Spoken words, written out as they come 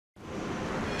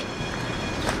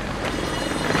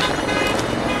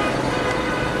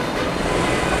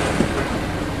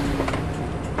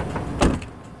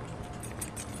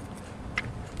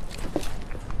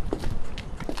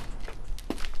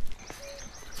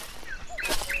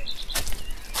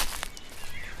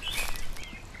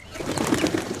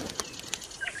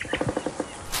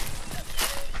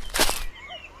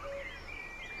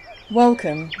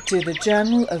Welcome to the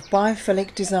Journal of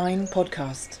Biophilic Design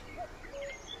podcast.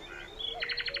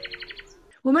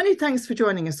 Well, many thanks for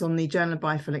joining us on the Journal of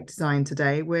Biophilic Design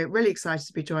today. We're really excited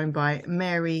to be joined by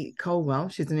Mary Colwell.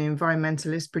 She's an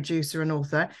environmentalist, producer and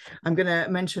author. I'm going to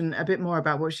mention a bit more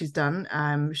about what she's done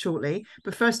shortly.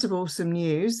 But first of all, some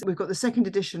news. We've got the second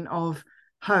edition of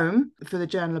Home for the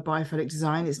Journal of Biophilic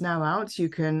Design. It's now out. You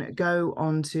can go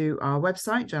onto our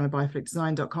website,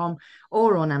 journalofbiophilicdesign.com,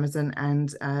 or on Amazon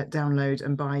and download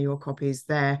and buy your copies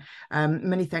there.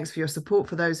 Many thanks for your support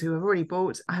for those who have already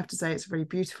bought. I have to say it's a very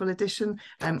beautiful edition.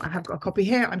 I have got a copy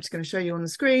here. I'm just going to show you on the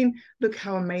screen. Look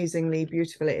how amazingly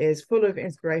beautiful it is, full of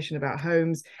inspiration about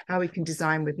homes, how we can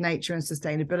design with nature and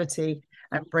sustainability,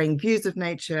 and bring views of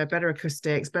nature, better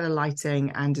acoustics, better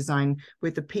lighting, and design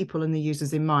with the people and the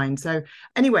users in mind. So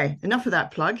anyway, enough of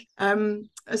that plug.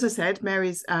 As I said,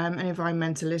 Mary's an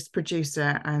environmentalist,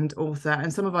 producer and author,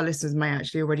 and some of our listeners may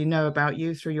actually already know about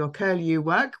you through your Curlew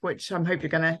work, which I hope you're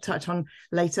going to touch on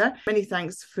later. Many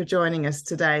thanks for joining us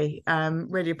today.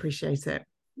 Really appreciate it.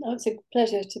 No, it's a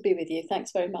pleasure to be with you.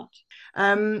 Thanks very much.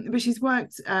 But she's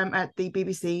worked at the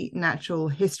BBC Natural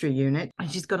History Unit,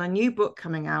 and she's got a new book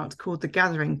coming out called The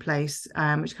Gathering Place,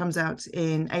 which comes out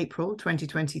in April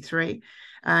 2023.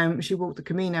 She walked the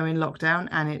Camino in lockdown,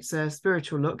 and it's a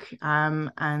spiritual look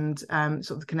and sort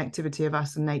of the connectivity of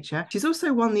us and nature. She's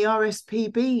also won the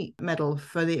RSPB medal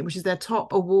which is their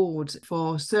top award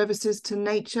for services to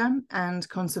nature and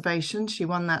conservation. She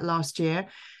won that last year.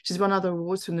 She's won other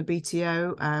awards from the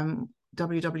BTO,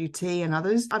 WWT and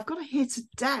others. I've got her here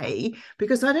today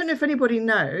because I don't know if anybody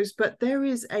knows, but there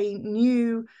is a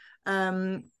new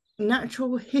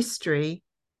natural history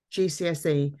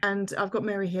GCSE, and I've got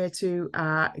Mary here to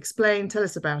tell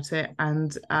us about it,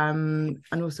 and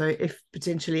also if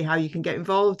potentially how you can get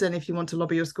involved, and if you want to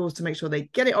lobby your schools to make sure they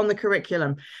get it on the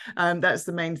curriculum. That's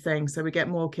the main thing, so we get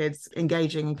more kids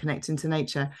engaging and connecting to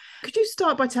nature. Could you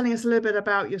start by telling us a little bit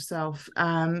about yourself?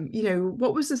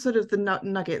 What was the sort of the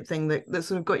nugget thing that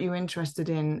sort of got you interested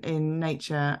in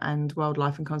nature and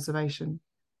wildlife and conservation?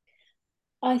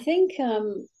 I think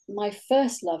my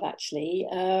first love actually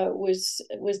was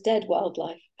dead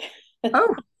wildlife.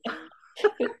 Oh,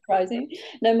 surprising.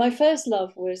 No, my first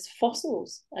love was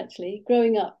fossils. Actually,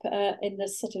 growing up in the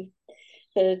sort of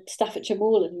the Staffordshire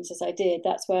Moorlands, as I did,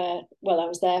 that's where I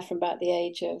was there from about the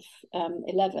age of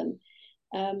 11.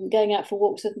 Going out for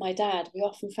walks with my dad, we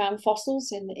often found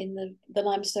fossils in the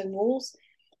limestone walls,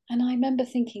 and I remember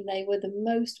thinking they were the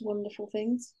most wonderful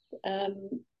things.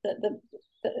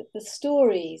 The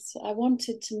stories, I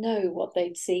wanted to know what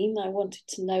they'd seen. I wanted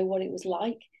to know what it was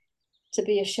like to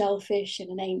be a shellfish in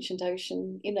an ancient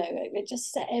ocean. It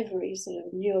just set every sort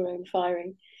of neuron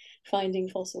firing, finding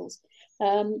fossils.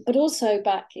 But also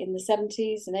back in the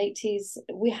 70s and 80s,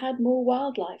 we had more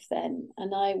wildlife then.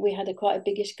 And we had quite a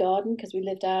biggish garden because we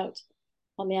lived out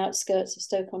on the outskirts of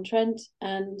Stoke-on-Trent.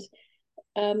 And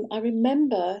I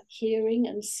remember hearing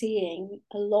and seeing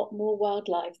a lot more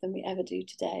wildlife than we ever do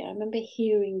today. I remember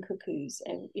hearing cuckoos,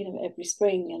 every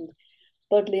spring, and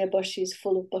buddleia bushes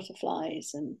full of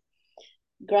butterflies, and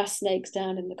grass snakes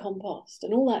down in the compost,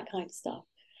 and all that kind of stuff.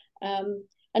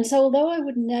 And so, although I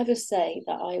would never say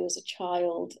that I was a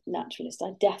child naturalist,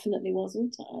 I definitely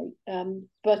wasn't.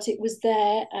 But it was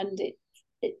there, and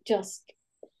it just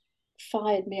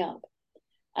fired me up.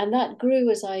 And that grew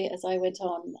as I went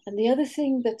on. And the other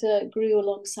thing that grew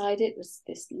alongside it was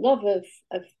this love of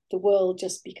the world,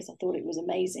 just because I thought it was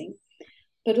amazing,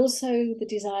 but also the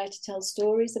desire to tell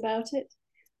stories about it.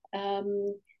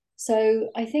 So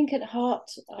I think at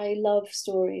heart, I love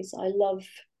stories. I love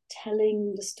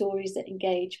telling the stories that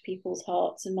engage people's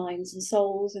hearts and minds and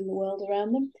souls in the world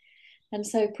around them. And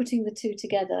so putting the two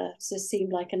together just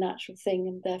seemed like a natural thing,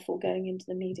 and therefore going into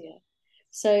the media.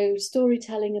 So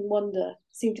storytelling and wonder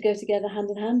seem to go together hand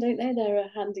in hand, don't they? They're a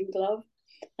hand in glove.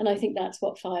 And I think that's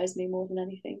what fires me more than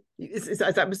anything.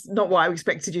 That was not what I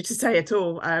expected you to say at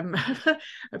all.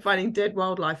 Finding dead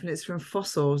wildlife, and it's from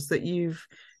fossils, that you've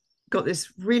got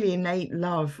this really innate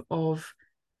love of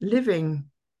the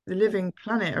living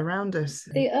planet around us.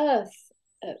 The earth,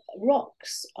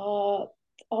 rocks are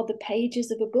the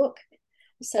pages of a book.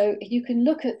 So you can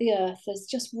look at the earth as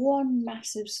just one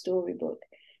massive storybook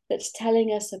that's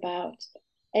telling us about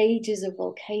ages of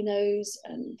volcanoes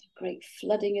and great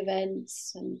flooding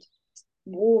events and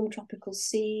warm tropical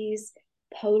seas,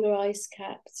 polar ice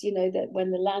caps, that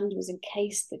when the land was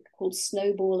encased, they're called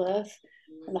snowball Earth,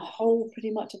 and pretty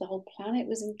much the whole planet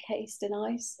was encased in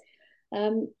ice.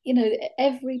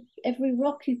 Every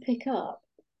rock you pick up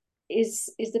is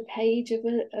the page of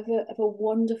a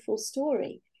wonderful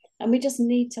story. And we just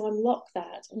need to unlock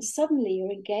that. And suddenly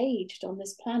you're engaged on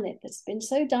this planet that's been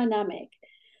so dynamic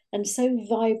and so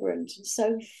vibrant and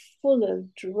so full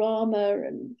of drama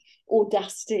and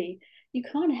audacity. You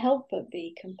can't help but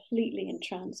be completely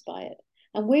entranced by it.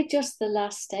 And we're just the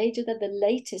last stage, or the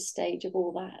latest stage of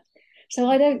all that. So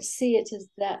I don't see it as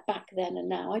that back then and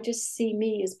now. I just see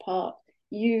me as part,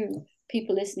 you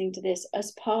people listening to this,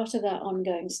 as part of that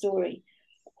ongoing story.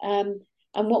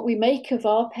 And what we make of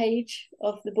our page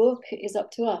of the book is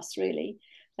up to us, really.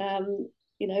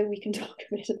 We can talk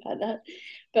a bit about that.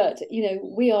 But,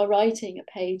 we are writing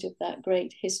a page of that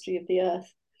great history of the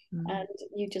earth. And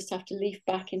you just have to leaf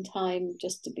back in time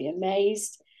just to be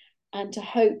amazed and to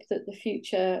hope that the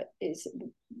future is,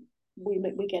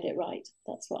 we get it right.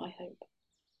 That's what I hope.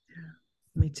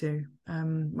 Yeah, me too.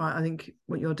 I think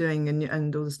what you're doing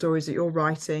and all the stories that you're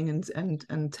writing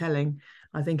and telling,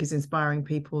 I think is inspiring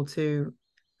people to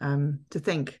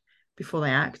think before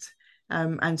they act,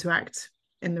 and to act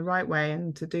in the right way,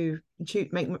 and to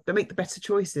make the better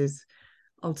choices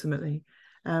ultimately.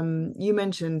 You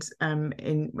mentioned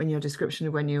when your description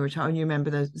of when you were a child, you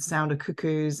remember the sound of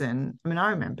cuckoos, and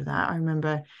I remember that. I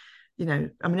remember,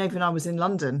 even I was in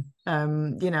London,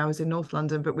 I was in North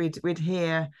London, but we'd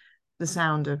hear the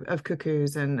sound of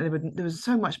cuckoos, and there was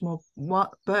so much more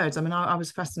birds. I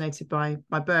was fascinated by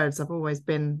birds. I've always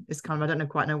been, it's kind of, I don't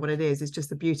quite know what it is. It's just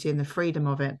the beauty and the freedom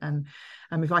of it. And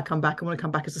if I come back, I want to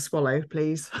come back as a swallow,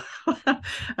 please.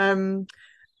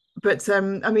 But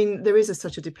there is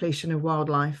such a depletion of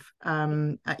wildlife,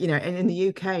 in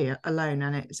the UK alone,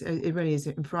 and it really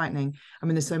is frightening.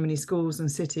 There's so many schools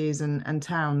and cities and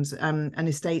towns, and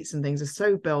estates and things are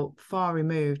so built far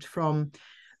removed from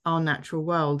our natural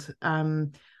world.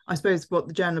 I suppose what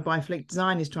the Journal of Biophilic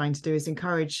Design is trying to do is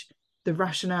encourage the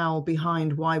rationale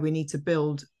behind why we need to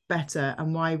build better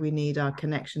and why we need our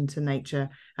connection to nature.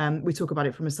 We talk about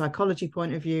it from a psychology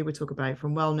point of view, we talk about it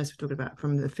from wellness, we talk about it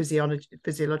from the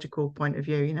physiological point of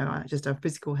view, just our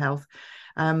physical health.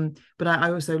 But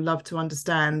I also love to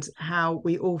understand how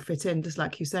we all fit in, just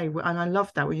like you say. And I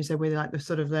love that when you say we're like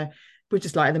we're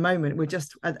just like at the moment,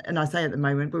 and I say at the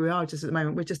moment, but we are just at the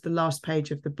moment, we're just the last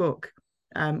page of the book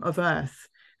of Earth.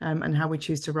 And how we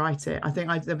choose to write it. I think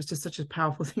there was just such a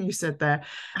powerful thing you said there.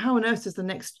 How on earth does the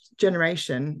next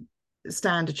generation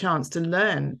stand a chance to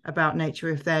learn about nature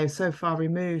if they're so far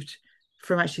removed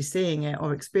from actually seeing it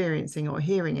or experiencing it or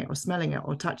hearing it or smelling it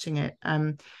or touching it?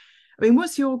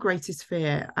 What's your greatest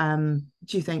fear? Do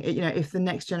you think, if the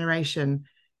next generation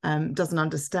doesn't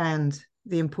understand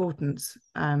the importance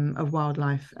of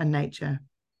wildlife and nature?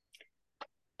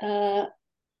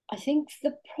 I think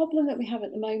the problem that we have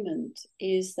at the moment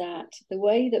is that the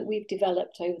way that we've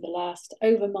developed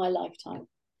over my lifetime,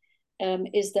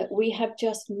 is that we have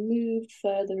just moved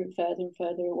further and further and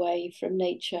further away from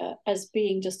nature as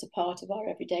being just a part of our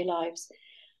everyday lives.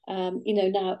 Now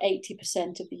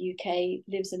 80% of the UK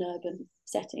lives in urban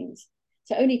settings.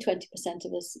 So only 20%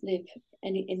 of us live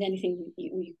in anything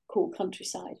we call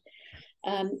countryside.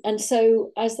 And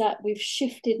so as that, we've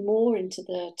shifted more into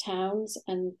the towns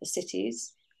and the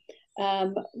cities.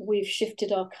 We've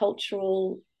shifted our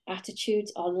cultural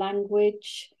attitudes, our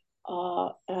language,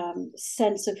 our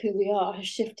sense of who we are has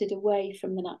shifted away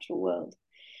from the natural world.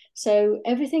 So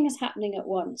everything is happening at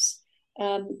once.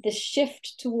 The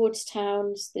shift towards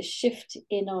towns, the shift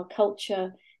in our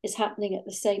culture is happening at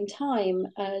the same time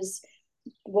as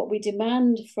what we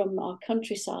demand from our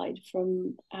countryside,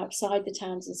 from outside the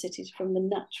towns and cities, from the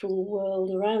natural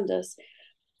world around us.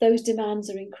 Those demands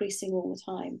are increasing all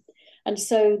the time. And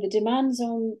so the demands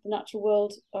on the natural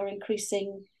world are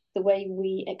increasing. The way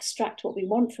we extract what we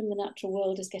want from the natural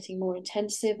world is getting more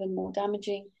intensive and more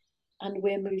damaging, and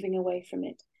we're moving away from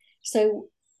it. So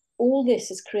all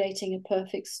this is creating a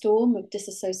perfect storm of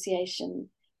disassociation,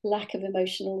 lack of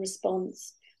emotional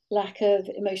response, lack of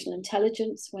emotional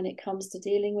intelligence when it comes to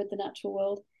dealing with the natural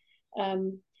world.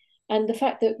 And the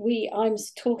fact that I'm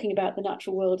talking about the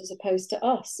natural world as opposed to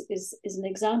us is an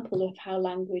example of how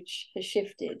language has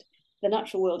shifted. The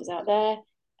natural world is out there,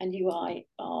 and you and I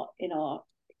are in our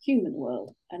human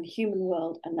world and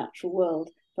natural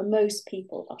world, for most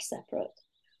people, are separate.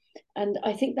 And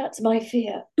I think that's my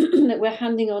fear, that we're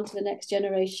handing on to the next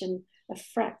generation a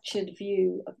fractured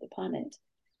view of the planet,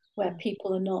 where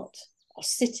people are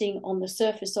sitting on the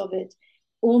surface of it,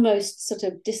 almost sort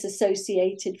of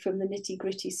disassociated from the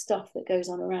nitty-gritty stuff that goes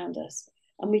on around us.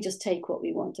 And we just take what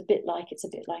we want, it's a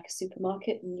bit like a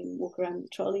supermarket, and you walk around the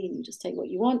trolley and you just take what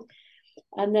you want.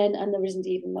 And there isn't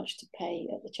even much to pay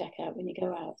at the checkout when you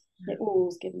go out. It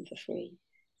all's given for free.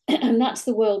 And that's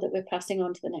the world that we're passing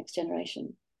on to the next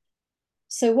generation.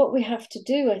 So what we have to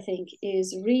do, I think,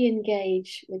 is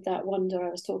re-engage with that wonder I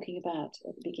was talking about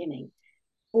at the beginning.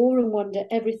 Awe and wonder,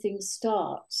 everything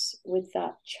starts with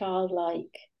that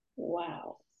childlike,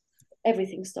 wow.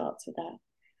 Everything starts with that.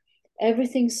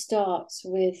 Everything starts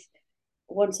with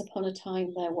once upon a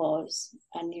time there was,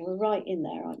 and you were right in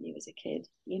there, aren't you, as a kid?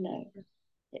 You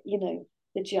know,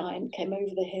 the giant came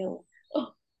over the hill. Oh,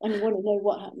 and you want to know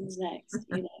what happens next,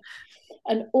 you know.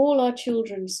 And all our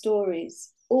children's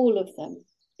stories, all of them,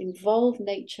 involve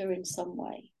nature in some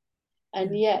way.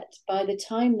 And yet, by the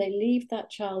time they leave that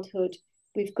childhood,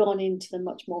 we've gone into the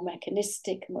much more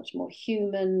mechanistic, much more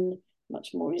human, much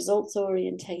more results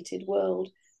orientated world,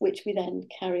 which we then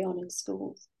carry on in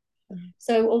schools.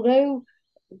 So, although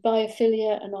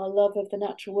biophilia and our love of the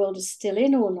natural world is still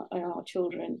in our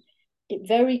children, it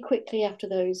very quickly after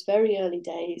those very early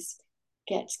days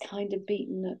gets kind of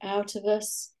beaten out of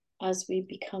us as we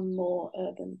become more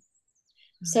urban.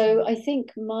 So I think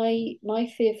my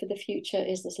fear for the future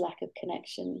is this lack of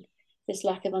connection, this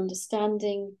lack of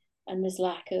understanding, and this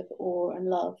lack of awe and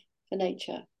love for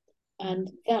nature.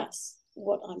 And that's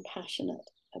what I'm passionate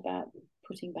about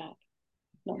putting back.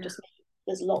 Not just me.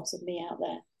 There's lots of me out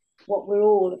there. What we're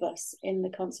all of us in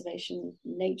the conservation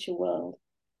nature world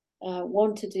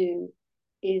want to do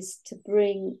is to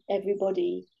bring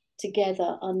everybody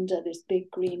together under this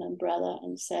big green umbrella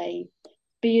and say,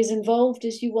 be as involved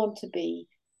as you want to be,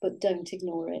 but don't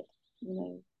ignore it. You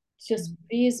know, just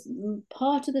be as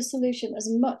part of the solution as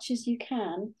much as you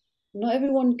can. Not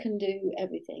everyone can do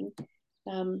everything,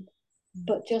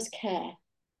 but just care.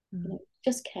 You know,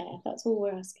 just care. That's all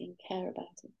we're asking. Care about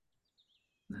it.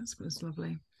 That's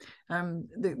lovely.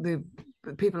 The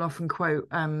people often quote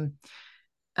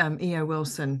E.O.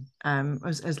 Wilson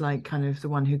as like kind of the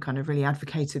one who kind of really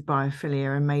advocated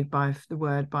biophilia and made the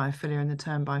word biophilia and the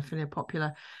term biophilia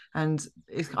popular. And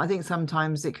I think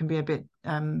sometimes it can be a bit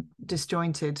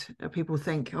disjointed. People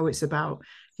think, oh, it's about,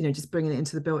 you know, just bringing it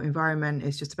into the built environment.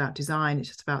 It's just about design. It's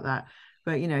just about that.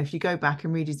 But, you know, if you go back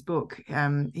and read his book,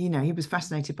 you know, he was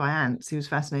fascinated by ants. He was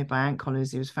fascinated by ant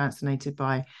colonies. He was fascinated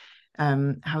by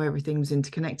how everything was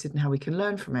interconnected and how we can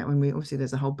learn from it. When we obviously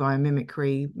there's a whole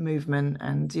biomimicry movement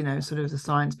and, you know, sort of the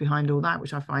science behind all that,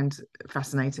 which I find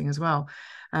fascinating as well.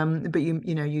 But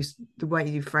the way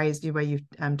you phrased, the way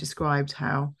you've described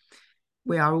how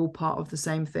we are all part of the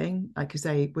same thing. Like you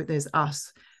say, there's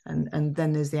us and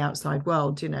then there's the outside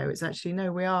world. You know, it's actually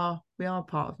no, we are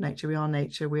part of nature. We are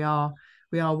nature. We are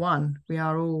one. We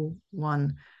are all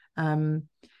one.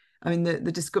 I mean,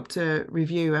 the Descriptor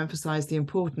review emphasised the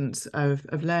importance of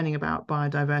learning about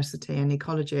biodiversity and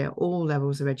ecology at all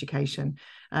levels of education.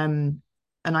 And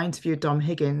I interviewed Dom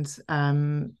Higgins,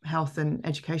 Health and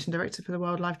Education Director for the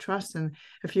Wildlife Trust, and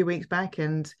a few weeks back,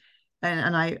 and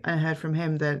I heard from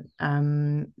him that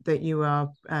that you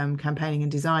are campaigning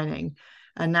and designing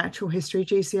a natural history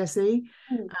GCSE.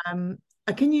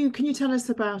 Can you tell us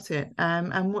about it,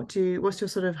 and what's your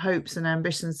sort of hopes and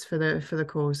ambitions for the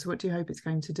course? What do you hope it's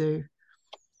going to do?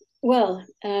 Well,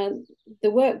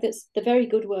 the work that's the very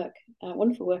good work,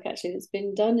 wonderful work actually, that's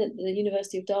been done at the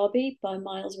University of Derby by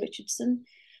Miles Richardson,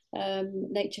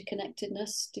 Nature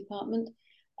Connectedness Department.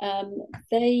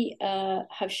 They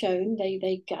have shown,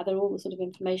 they gather all the sort of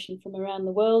information from around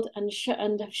the world and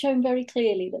have shown very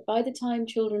clearly that by the time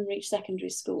children reach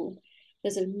secondary school,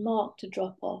 there's a marked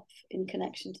drop off in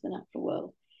connection to the natural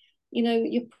world. You know,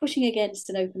 you're pushing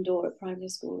against an open door at primary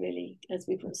school, really. As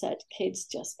we've all said, kids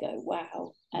just go,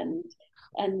 wow, and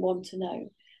want to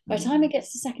know. By the time it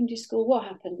gets to secondary school, what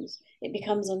happens? It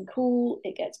becomes uncool,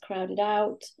 it gets crowded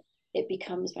out, it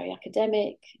becomes very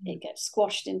academic, it gets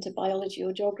squashed into biology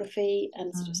or geography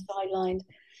and sort of sidelined.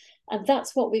 And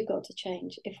that's what we've got to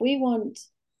change. If we want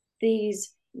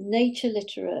these nature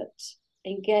literate,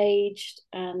 engaged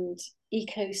and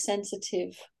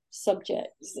eco-sensitive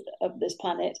subjects of this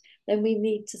planet, then we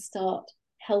need to start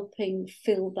helping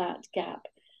fill that gap.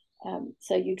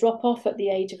 So you drop off at the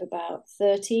age of about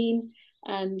 13,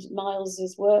 and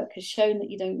Miles's work has shown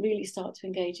that you don't really start to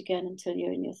engage again until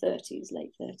you're in your 30s,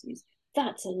 late 30s.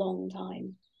 That's a long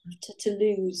time to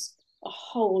lose a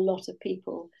whole lot of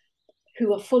people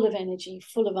who are full of energy,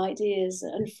 full of ideas,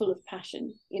 and full of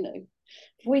passion. You know,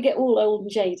 if we get all old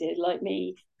and jaded like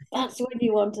me, that's when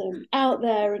you want them out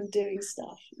there and doing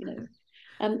stuff, you know.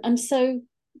 And so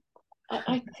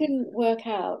I couldn't work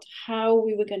out how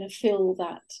we were going to fill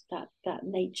that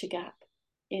nature gap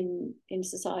in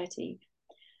society.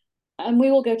 And we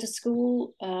all go to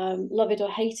school, love it or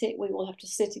hate it. We all have to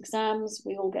sit exams.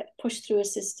 We all get pushed through a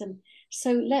system.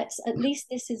 So let's, at least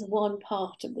this is one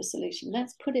part of the solution.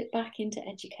 Let's put it back into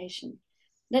education.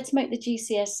 Let's make the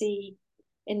GCSE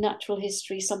in natural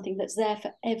history something that's there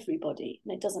for everybody,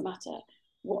 and it doesn't matter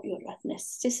what your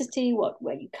ethnicity,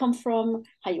 where you come from,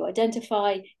 how you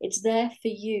identify. It's there for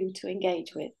you to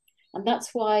engage with, and that's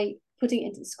why putting it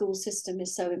into the school system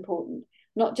is so important.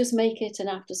 Not just make it an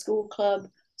after-school club,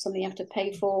 something you have to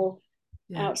pay for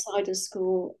outside of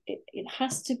school. It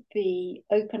has to be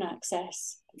open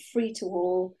access, free to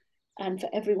all, and for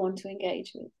everyone to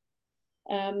engage with.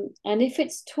 And if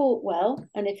it's taught well,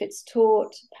 and if it's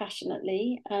taught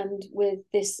passionately, and with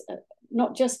this,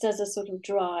 not just as a sort of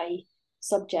dry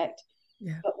subject,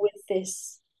 but with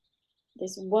this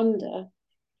wonder,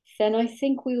 then I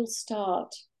think we'll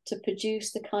start to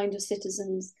produce the kind of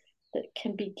citizens that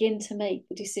can begin to make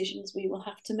the decisions we will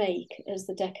have to make as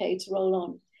the decades roll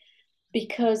on.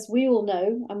 Because we all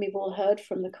know, and we've all heard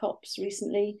from the COPs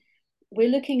recently, we're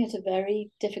looking at a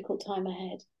very difficult time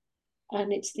ahead.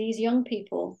 And it's these young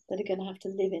people that are going to have to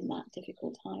live in that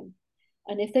difficult time.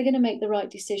 And if they're going to make the right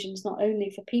decisions, not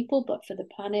only for people, but for the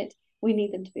planet, we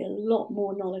need them to be a lot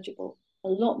more knowledgeable, a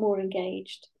lot more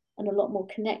engaged, and a lot more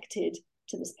connected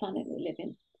to this planet we live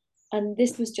in. And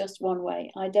this was just one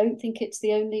way. I don't think it's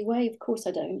the only way. Of course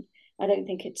I don't. I don't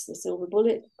think it's the silver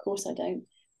bullet. Of course I don't.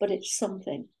 But it's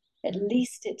something. At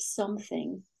least it's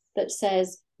something that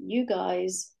says, you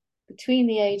guys, between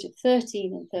the age of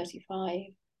 13 and 35,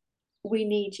 we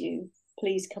need you.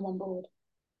 Please come on board.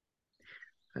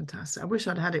 Fantastic. I wish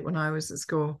I'd had it when I was at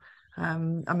school. I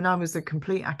mean, I was a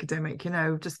complete academic, you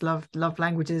know, just loved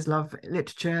languages, loved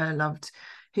literature, loved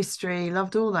history,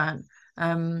 loved all that.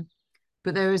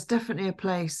 But there is definitely a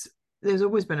place, there's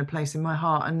always been a place in my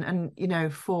heart, and you know,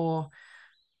 for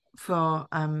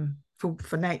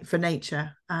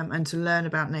nature, and to learn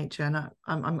about nature. And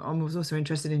I was also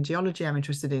interested in geology. I'm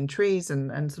interested in trees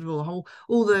and sort of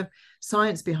all the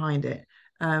science behind it,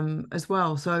 as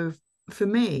well. So for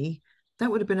me,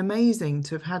 that would have been amazing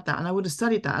to have had that, and I would have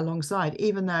studied that alongside,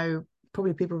 even though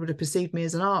probably people would have perceived me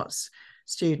as an arts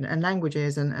student and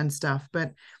languages and stuff.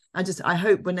 But I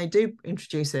hope when they do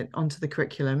introduce it onto the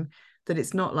curriculum, that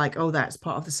it's not like, oh, that's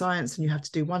part of the science and you have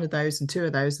to do one of those and two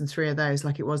of those and three of those,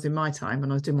 like it was in my time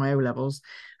when I was doing my O levels.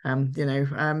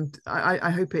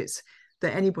 I hope it's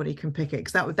that anybody can pick it,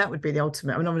 because that would be the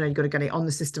ultimate. I mean, obviously you've got to get it on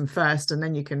the system first, and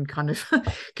then you can kind of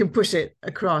can push it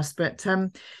across. But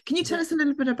can you tell us a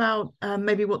little bit about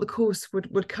maybe what the course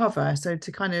would cover, so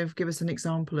to kind of give us an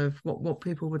example of what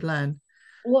people would learn?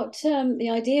 What the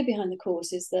idea behind the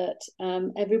course is that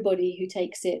everybody who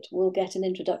takes it will get an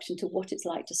introduction to what it's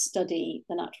like to study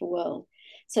the natural world.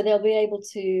 So they'll be able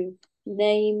to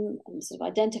name and sort of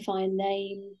identify and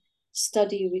name,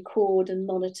 study, record, and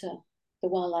monitor the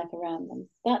wildlife around them.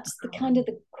 That's the kind of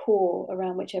the core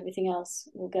around which everything else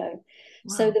will go.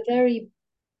 Wow. So the very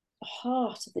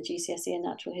heart of the GCSE in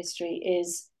natural history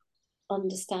is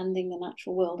understanding the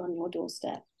natural world on your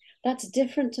doorstep. That's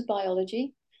different to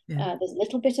biology. Yeah. There's a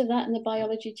little bit of that in the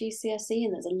biology GCSE,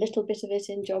 and there's a little bit of it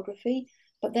in geography,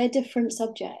 but they're different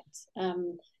subjects.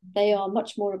 They are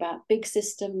much more about big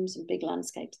systems and big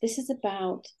landscapes. This is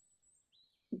about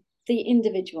the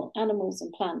individual animals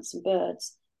and plants and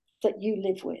birds that you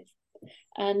live with.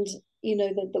 And, you know,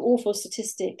 the awful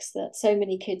statistics that so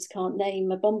many kids can't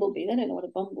name a bumblebee. They don't know what a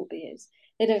bumblebee is.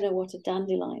 They don't know what a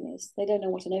dandelion is. They don't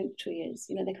know what an oak tree is.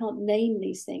 You know, they can't name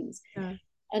these things. Yeah.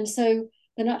 And so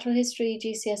the natural history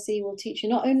GCSE will teach you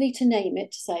not only to name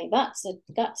it, to say that's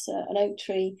an oak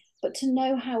tree, but to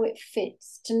know how it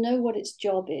fits, to know what its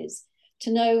job is,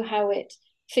 to know how it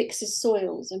fixes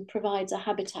soils and provides a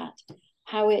habitat,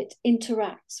 how it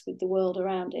interacts with the world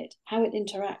around it, how it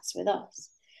interacts with us.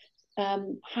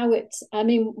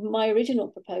 My original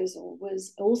proposal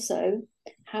was also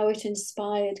how it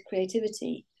inspired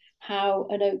creativity, how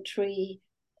an oak tree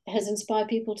has inspired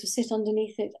people to sit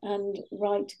underneath it and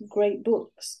write great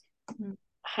books,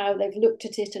 how they've looked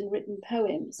at it and written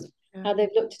poems, how they've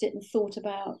looked at it and thought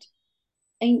about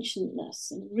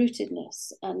ancientness and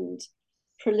rootedness and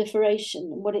proliferation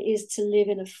and what it is to live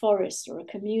in a forest or a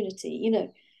community. You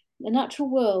know, the natural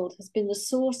world has been the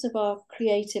source of our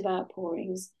creative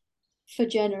outpourings for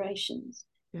generations.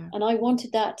 Yeah. And I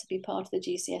wanted that to be part of the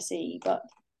GCSE, but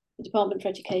the Department for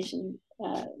Education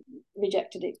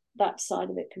rejected that side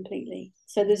of it completely.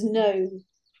 So there's no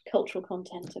cultural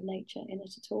content of nature in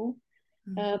it at all.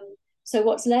 So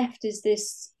what's left is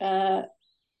this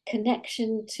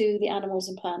connection to the animals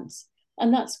and plants,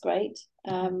 and that's great.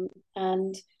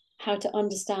 And how to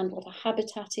understand what a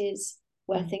habitat is,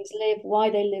 where things live,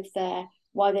 why they live there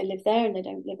and they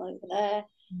don't live over there,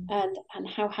 and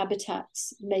how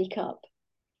habitats make up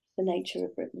the nature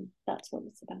of Britain. That's what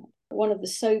it's about. One of the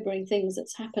sobering things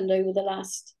that's happened over the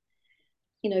last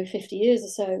 50 years or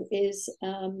so is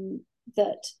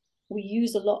that we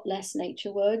use a lot less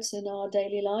nature words in our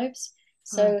daily lives.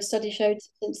 So a study showed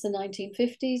since the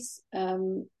 1950s,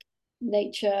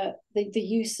 nature, the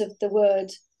use of the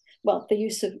word, well, the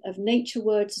use of nature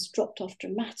words has dropped off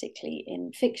dramatically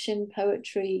in fiction,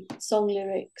 poetry, song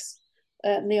lyrics,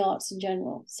 and the arts in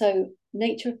general. So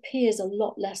nature appears a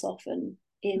lot less often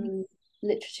in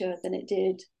literature than it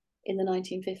did in the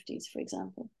 1950s, for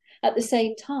example. At the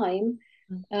same time,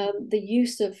 the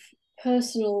use of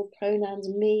personal pronouns,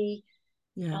 me,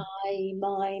 I,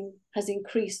 mine, has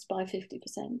increased by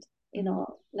 50% in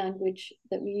our language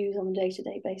that we use on a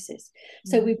day-to-day basis.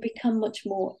 So we've become much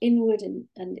more inward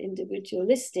and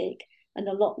individualistic, and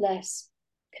a lot less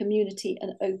community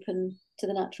and open to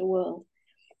the natural world.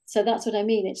 So that's what I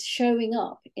mean. It's showing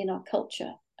up in our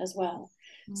culture as well.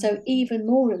 So even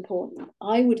more important,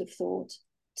 I would have thought,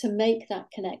 to make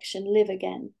that connection live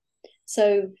again.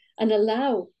 So, and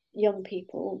allow young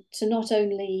people to not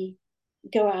only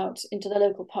go out into the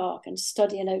local park and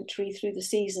study an oak tree through the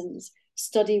seasons,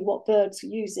 study what birds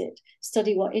use it,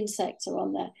 study what insects are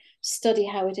on there, study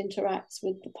how it interacts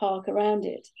with the park around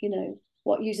it, you know,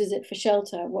 what uses it for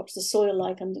shelter, what's the soil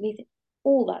like underneath it,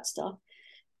 all that stuff.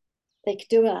 They could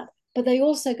do that. But they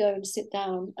also go and sit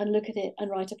down and look at it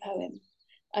and write a poem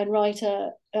and write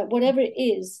whatever it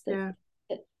is that,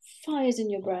 that fires in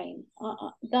your brain.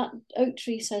 That oak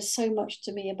tree says so much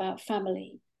to me about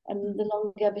family and the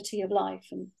longevity of life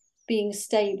and being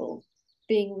stable,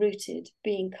 being rooted,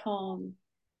 being calm,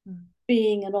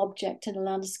 being an object in a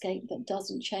landscape that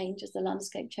doesn't change as the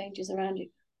landscape changes around you.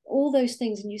 All those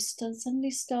things, and you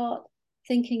suddenly start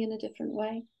thinking in a different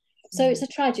way. So it's a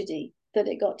tragedy that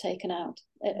it got taken out.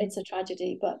 It's a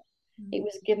tragedy, but it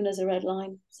was given as a red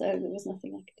line, so there was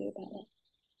nothing I could do about that.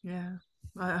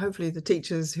 Yeah. Hopefully the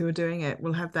teachers who are doing it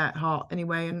will have that heart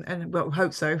anyway, and well,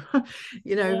 hope so.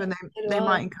 You know, and they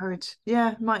might encourage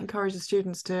the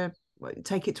students to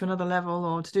take it to another level,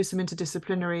 or to do some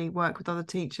interdisciplinary work with other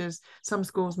teachers. Some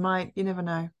schools might, you never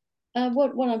know.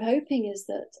 What I'm hoping is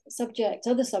that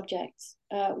other subjects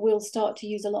will start to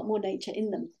use a lot more nature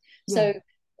in them. So,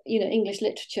 you know, English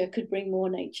literature could bring more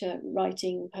nature,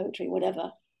 writing, poetry,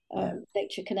 whatever,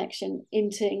 nature connection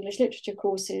into English literature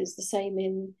courses. The same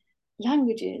in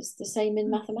languages, the same in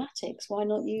mathematics. Why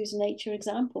not use nature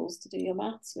examples to do your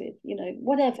maths with? You know,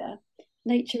 whatever.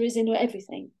 Nature is in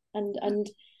everything, and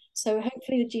so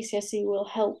hopefully the GCSE will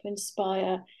help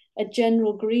inspire a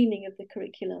general greening of the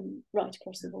curriculum right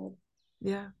across the board.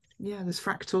 Yeah, there's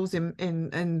fractals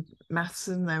in maths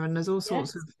in there, and there's all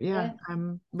sorts of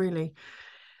really.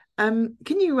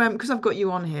 Can you because I've got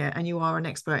you on here and you are an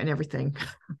expert in everything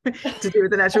to do with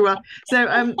the natural world, so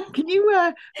can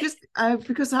you just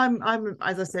because I'm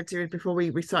as I said to you before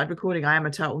we started recording, I am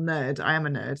a total nerd. I am a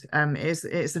nerd.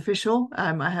 It's official.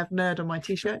 I have nerd on my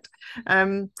t-shirt.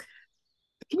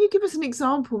 Can you give us an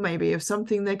example maybe of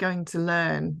something they're going to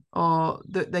learn, or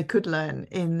that they could learn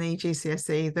in the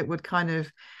GCSE, that would kind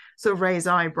of sort of raise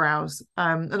eyebrows?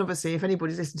 And obviously if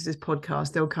anybody's listening to this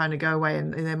podcast, they'll kind of go away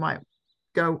and they might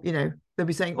go, you know, they'll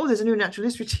be saying, oh, there's a new natural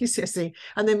history GCSE,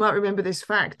 and they might remember this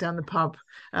fact down the pub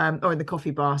or in the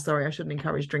coffee bar. Sorry, I shouldn't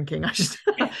encourage drinking.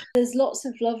 There's lots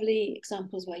of lovely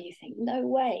examples where you think, no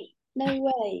way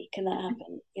can that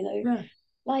happen, you know.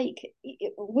 Like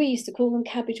we used to call them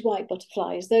cabbage white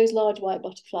butterflies, those large white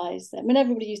butterflies. I mean,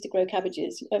 everybody used to grow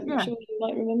cabbages. I'm sure you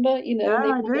might remember, you know,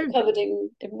 and they get covered in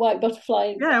white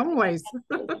butterfly. Yeah, always.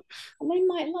 And they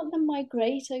might let them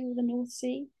migrate over the North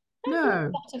Sea.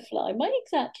 Butterfly,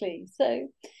 exactly. So,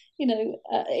 you know,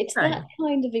 it's that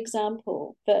kind of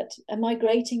example. But a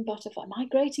migrating butterfly,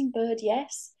 migrating bird,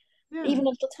 yes. Even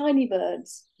little tiny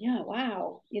birds,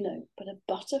 wow, you know. But a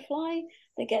butterfly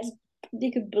that gets,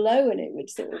 you could blow and it would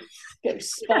sort of go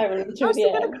spiraling through the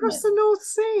air across the North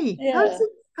Sea.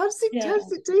 How does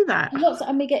it do that?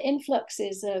 And we get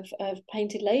influxes of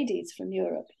painted ladies from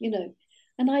Europe, you know.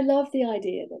 And I love the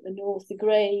idea that the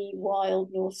grey, wild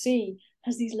North Sea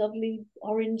has these lovely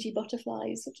orangey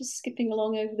butterflies sort of skipping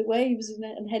along over the waves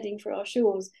and heading for our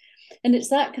shores. And it's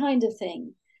that kind of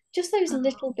thing. Just those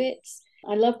little bits.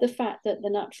 I love the fact that the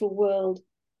natural world,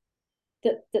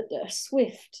 that a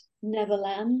swift never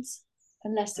lands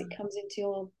unless it comes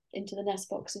into the nest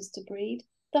boxes to breed.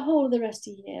 The whole of the rest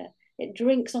of the year, it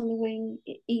drinks on the wing,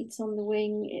 it eats on the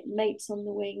wing, it mates on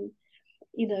the wing,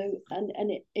 you know,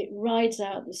 and it rides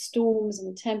out the storms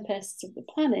and the tempests of the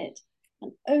planet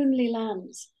and only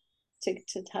lands to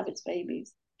have its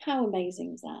babies. How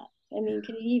amazing is that? I mean,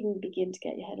 can you even begin to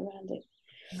get your head around it?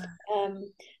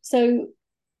 So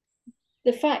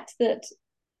the fact that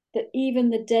even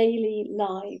the daily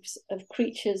lives of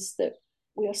creatures that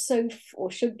we are or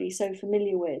should be so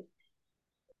familiar with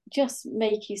just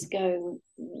make you go,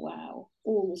 wow,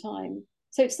 all the time.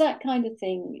 So it's that kind of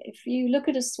thing. If you look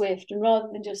at a swift and rather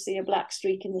than just see a black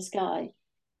streak in the sky,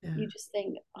 Yeah. you just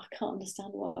think, I can't understand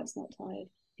why it's not tired,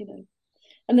 you know.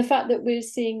 And the fact that we're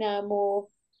seeing now more,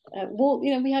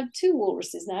 we have 2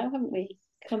 walruses now, haven't we,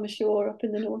 come ashore up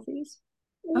in the northeast.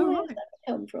 Oh, Where's right.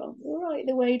 that come from? Right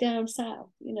the way down south,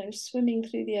 swimming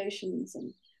through the oceans,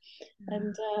 and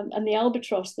the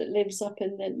albatross that lives up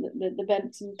in the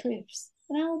Benton Cliffs.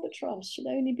 An albatross should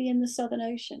only be in the Southern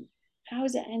Ocean. How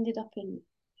has it ended up in,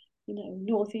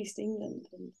 northeast England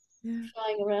and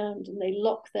flying around? And they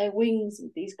lock their wings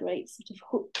with these great sort of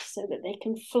hooks so that they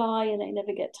can fly and they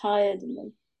never get tired. And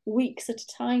then weeks at a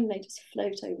time they just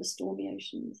float over stormy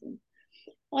oceans. And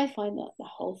I find that the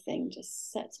whole thing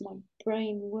just sets my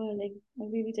brain whirling. I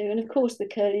really do. And of course the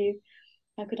curlew.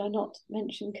 How could I not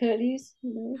mention curlews?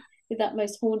 With that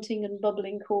most haunting and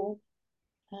bubbling call,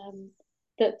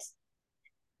 that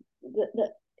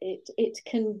it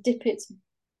can dip its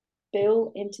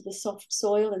bill into the soft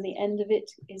soil and the end of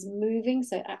it is moving,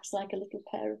 so it acts like a little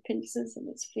pair of pincers and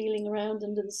it's feeling around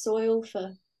under the soil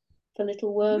for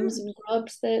little worms and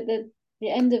grubs. The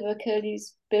end of a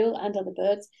curlew's bill, and other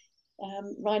birds,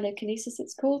 rhinokinesis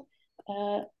it's called,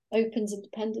 opens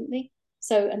independently.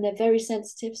 So, and they're very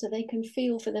sensitive, so they can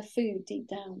feel for their food deep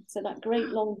down. So that great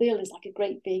long bill is like a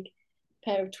great big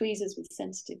pair of tweezers with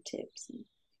sensitive tips.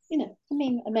 And,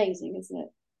 amazing, isn't it?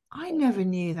 I never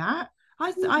knew that.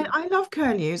 I love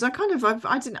curlews. I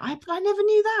never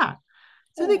knew that.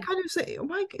 So they kind of say,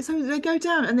 so they go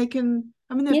down and they can,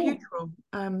 I mean, they're beautiful.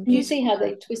 You see how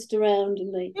they twist around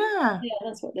and yeah,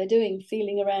 that's what they're doing,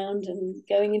 feeling around and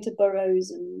going into burrows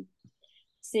and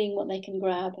seeing what they can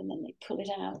grab, and then they pull it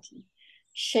out and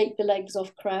shake the legs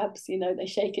off crabs. They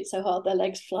shake it so hard their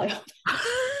legs fly off.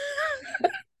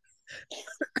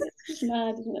 It's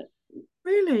mad, isn't it?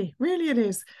 Really, really it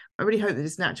is. I really hope that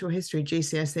this natural history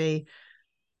GCSE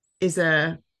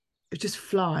it just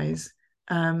flies.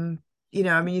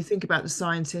 You think about the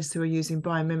scientists who are using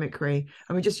biomimicry.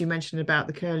 I mean, you mentioned about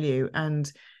the curlew,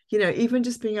 and even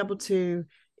just being able to,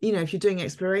 if you're doing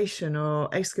exploration or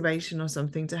excavation or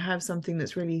something, to have something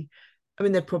that's really, I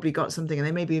mean, they've probably got something and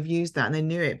they maybe have used that and they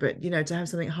knew it, but to have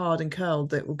something hard and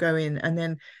curled that will go in, and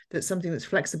then that's something that's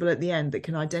flexible at the end that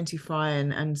can identify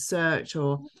and search,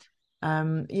 or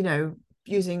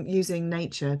using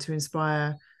nature to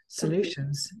inspire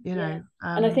solutions. And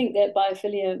I think that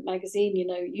Biophilia magazine,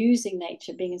 using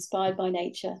nature, being inspired by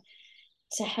nature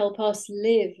to help us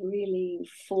live really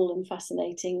full and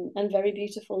fascinating and very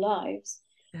beautiful lives.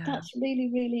 That's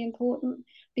really, really important,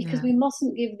 because we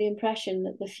mustn't give the impression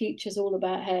that the future's all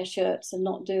about hair shirts and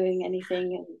not doing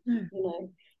anything and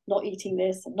not eating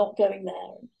this and not going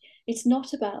there. It's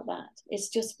not about that. It's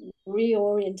just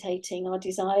reorientating our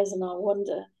desires and our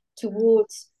wonder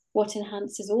towards what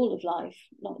enhances all of life,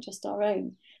 not just our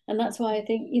own. And that's why I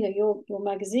think your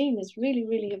magazine is really,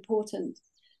 really important,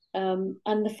 and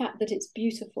the fact that it's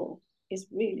beautiful is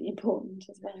really important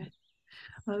as well.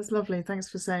 Well, that's lovely. Thanks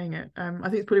for saying it. I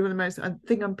think it's probably one of the most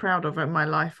I'm proud of in my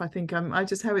life. I think I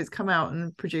just how it's come out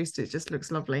and produced it just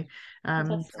looks lovely.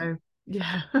 So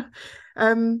yeah.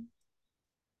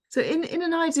 So in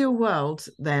an ideal world,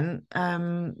 then,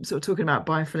 sort of talking about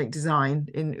biophilic design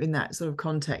in that sort of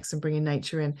context and bringing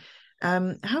nature in,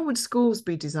 how would schools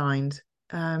be designed?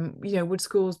 Would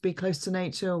schools be close to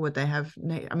nature, or would they have?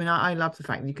 I mean, I love the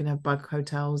fact that you can have bug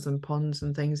hotels and ponds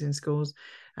and things in schools,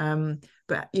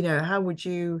 but how would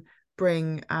you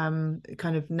bring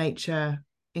kind of nature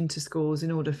into schools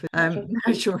in order for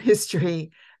natural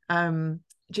history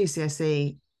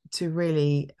GCSE to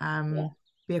really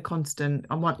be a constant,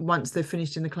 and once they've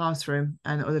finished in the classroom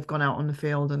or they've gone out on the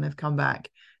field and they've come back,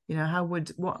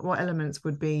 what elements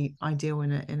would be ideal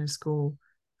in a school?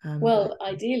 Well,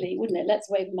 ideally, wouldn't it? Let's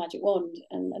wave a magic wand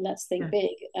and let's think big.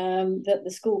 That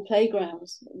the school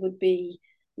playgrounds would be,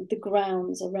 the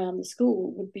grounds around the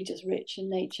school would be just rich in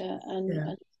nature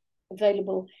and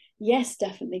available. Yes,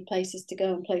 definitely places to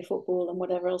go and play football and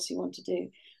whatever else you want to do,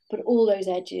 but all those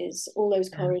edges, all those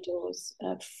corridors,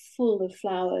 full of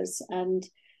flowers and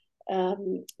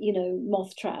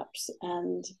moth traps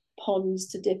and ponds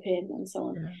to dip in and so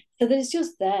on. So that it's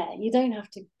just there. You don't have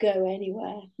to go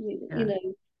anywhere.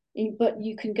 But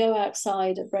you can go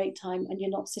outside at break time and you're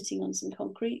not sitting on some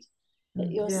concrete, but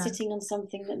you're sitting on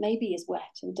something that maybe is wet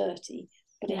and dirty,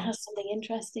 but it has something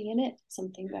interesting in it,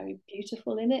 something very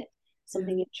beautiful in it,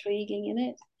 something intriguing in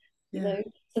it. So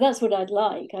that's what I'd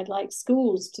like. I'd like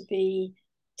schools to be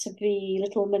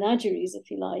little menageries, if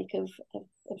you like,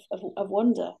 of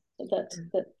wonder,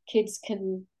 that kids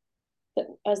can, that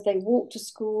as they walk to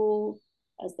school,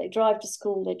 as they drive to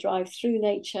school, they drive through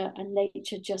nature, and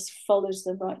nature just follows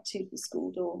them right to the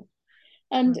school door.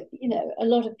 And, you know, a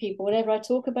lot of people, whenever I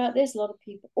talk about this, a lot of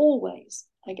people always,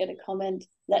 I get a comment,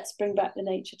 let's bring back the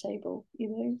nature table, you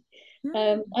know.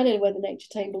 I don't know whether nature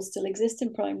tables still exist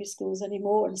in primary schools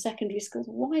anymore and secondary schools.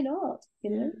 Why not? You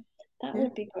know, that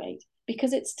would be great,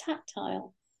 because it's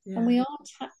tactile, and we are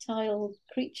tactile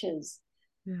creatures.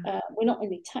 We're not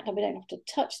really tactile. We don't have to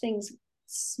touch things.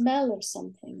 Smell of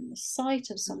something, the sight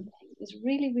of something is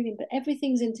really, really, but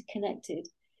everything's interconnected.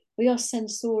 We are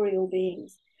sensorial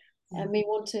beings, and we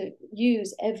want to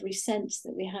use every sense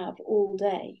that we have all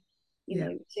day, you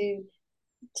know,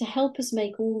 to help us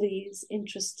make all these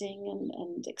interesting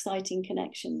and exciting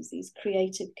connections, these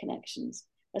creative connections,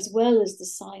 as well as the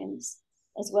science,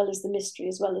 as well as the mystery,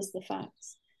 as well as the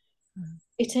facts.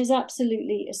 It is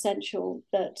absolutely essential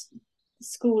that the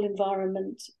school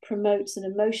environment promotes an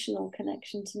emotional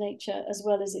connection to nature as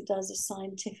well as it does a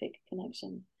scientific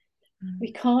connection.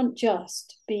 We can't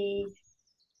just be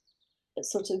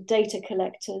sort of data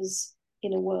collectors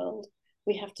in a world.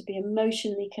 We have to be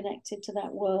emotionally connected to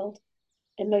that world,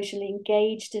 emotionally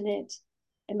engaged in it,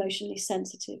 emotionally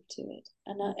sensitive to it.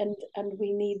 And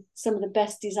we need some of the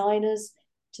best designers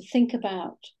to think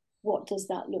about what does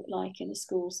that look like in a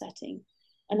school setting.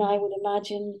 And I would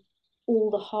imagine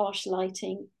all the harsh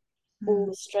lighting, all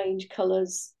the strange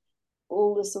colours,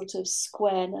 all the sort of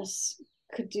squareness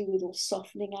could do with all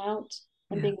softening out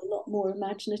and being a lot more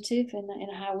imaginative in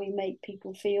how we make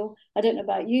people feel. I don't know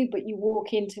about you, but you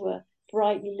walk into a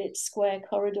brightly lit square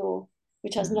corridor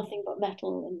which has nothing but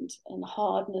metal and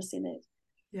hardness in it.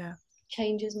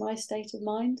 Changes my state of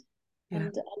mind.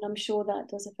 And I'm sure that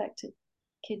does affect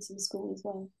kids in school as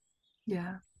well.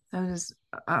 And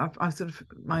I sort of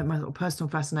my sort of personal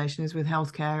fascination is with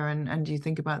healthcare, and you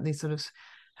think about these sort of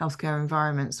healthcare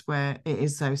environments where it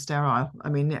is so sterile. I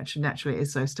mean, naturally it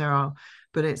is so sterile,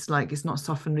 but it's like it's not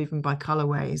softened even by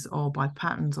colorways or by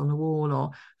patterns on the wall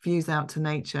or views out to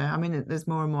nature. I mean, there's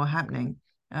more and more happening,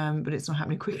 but it's not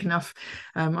happening quick enough.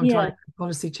 I'm trying to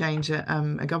policy change at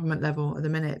a government level at the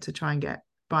minute to try and get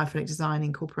biophilic design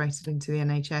incorporated into the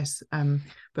NHS,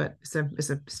 but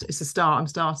it's a start. I'm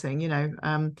starting, you know,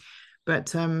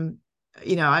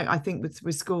 you know, I think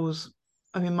with schools,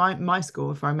 I mean, my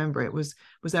school, if I remember it, was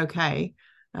okay.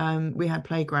 We had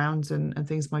playgrounds and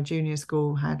things. My junior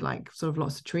school had like sort of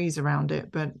lots of trees around it,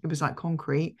 but it was like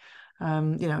concrete. You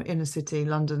know, inner city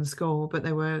London school, but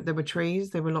there were trees,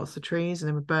 there were lots of trees, and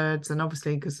there were birds, and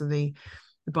obviously because of the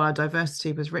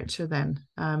biodiversity was richer then.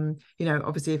 You know,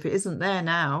 obviously if it isn't there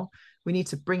now, we need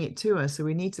to bring it to us. So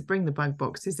we need to bring the bug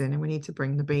boxes in, and we need to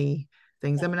bring the bee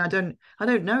things. I mean, I don't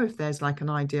know if there's like an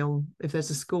ideal, if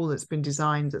there's a school that's been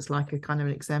designed that's like a kind of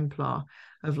an exemplar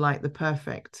of like the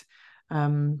perfect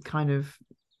kind of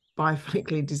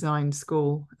biophilically designed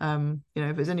school. You know,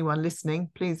 if there's anyone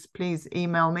listening, please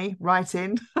email me, write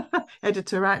in,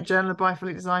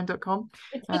 editor@journalofbiophilicdesign.com.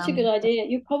 It's such a good idea.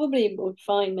 You probably would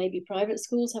find maybe private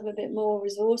schools have a bit more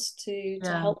resource to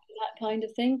help with that kind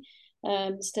of thing.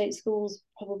 State schools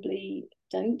probably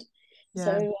don't.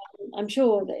 So I'm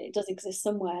sure that it does exist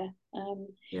somewhere.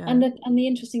 And the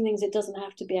interesting thing is it doesn't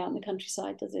have to be out in the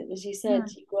countryside, does it? As you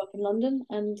said, you grew up in London,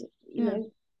 and you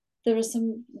know, there are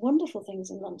some wonderful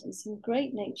things in London, some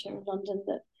great nature in London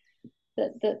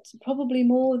that probably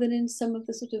more than in some of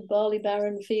the sort of barley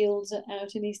barren fields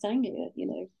out in East Anglia, you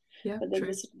know. But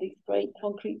there's these great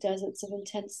concrete deserts of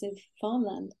intensive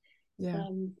farmland.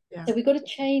 So we've got to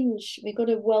change, we've got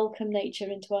to welcome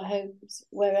nature into our homes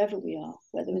wherever we are,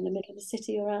 whether in the middle of the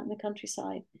city or out in the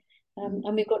countryside.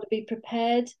 And we've got to be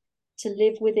prepared to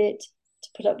live with it, to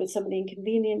put up with some of the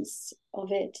inconvenience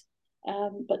of it,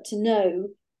 but to know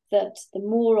that the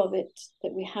more of it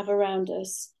that we have around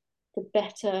us, the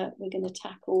better we're going to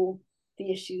tackle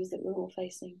the issues that we're all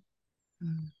facing.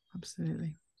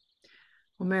 Absolutely.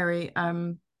 Well, Mary, I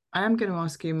am going to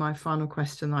ask you my final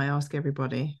question I ask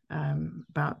everybody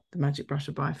about the magic brush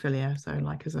of biophilia, so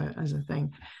like as a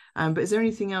thing. But is there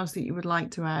anything else that you would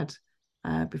like to add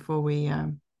before we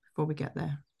get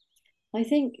there? I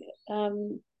think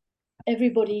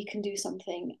everybody can do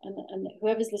something, and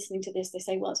whoever's listening to this, they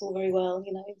say, well, it's all very well,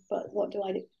 you know, but what do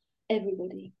I do?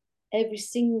 Everybody, every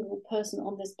single person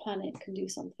on this planet can do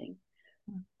something,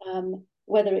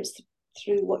 whether it's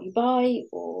through what you buy,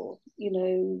 or, you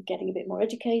know, getting a bit more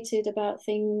educated about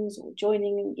things, or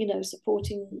joining, you know,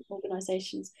 supporting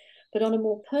organizations. But on a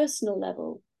more personal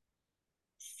level,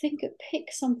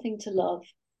 pick something to love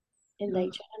in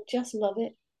nature and just love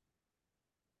it.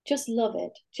 Just love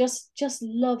it. Just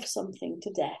love something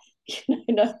to death.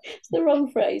 You know, it's the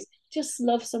wrong phrase. Just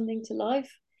love something to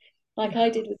life, like I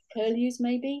did with curlews,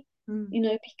 maybe.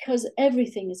 because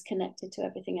everything is connected to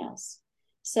everything else.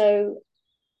 So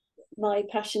my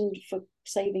passion for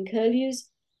saving curlews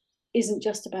isn't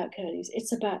just about curlews.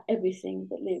 It's about everything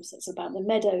that lives. It's about the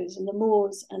meadows and the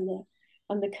moors and the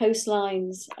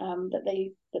coastlines that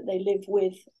they live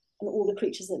with, and all the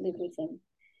creatures that live with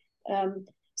them.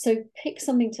 So pick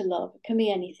something to love. It can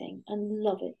be anything, and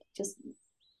love it.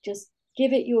 Just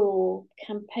give it your all.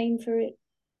 Campaign for it,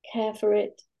 care for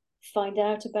it, find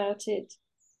out about it,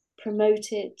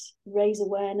 promote it, raise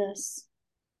awareness,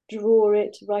 draw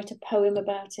it, write a poem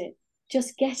about it.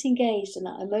 Just get engaged on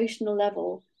that emotional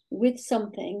level with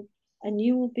something, and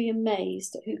you will be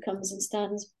amazed at who comes and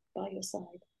stands by your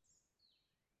side.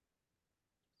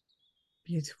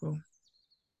 Beautiful.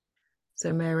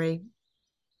 So Mary,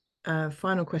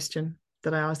 final question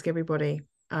that I ask everybody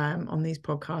on these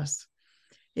podcasts.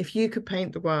 If you could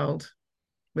paint the world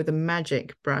with a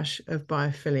magic brush of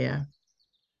biophilia,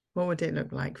 what would it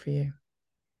look like for you?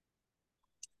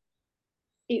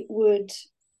 It would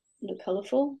look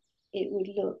colourful. It would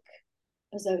look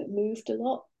as though it moved a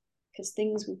lot, because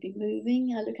things would be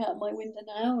moving. I look out my window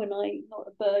now and not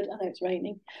a bird, I know it's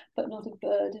raining, but not a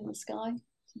bird in the sky,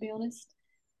 to be honest.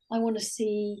 I want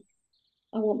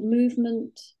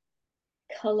movement,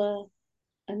 colour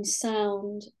and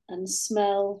sound and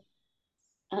smell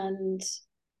and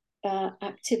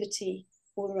activity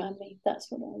all around me. That's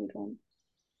what I would want.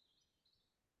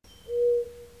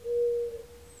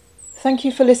 Thank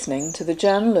you for listening to the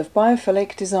Journal of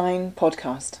Biophilic Design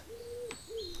podcast.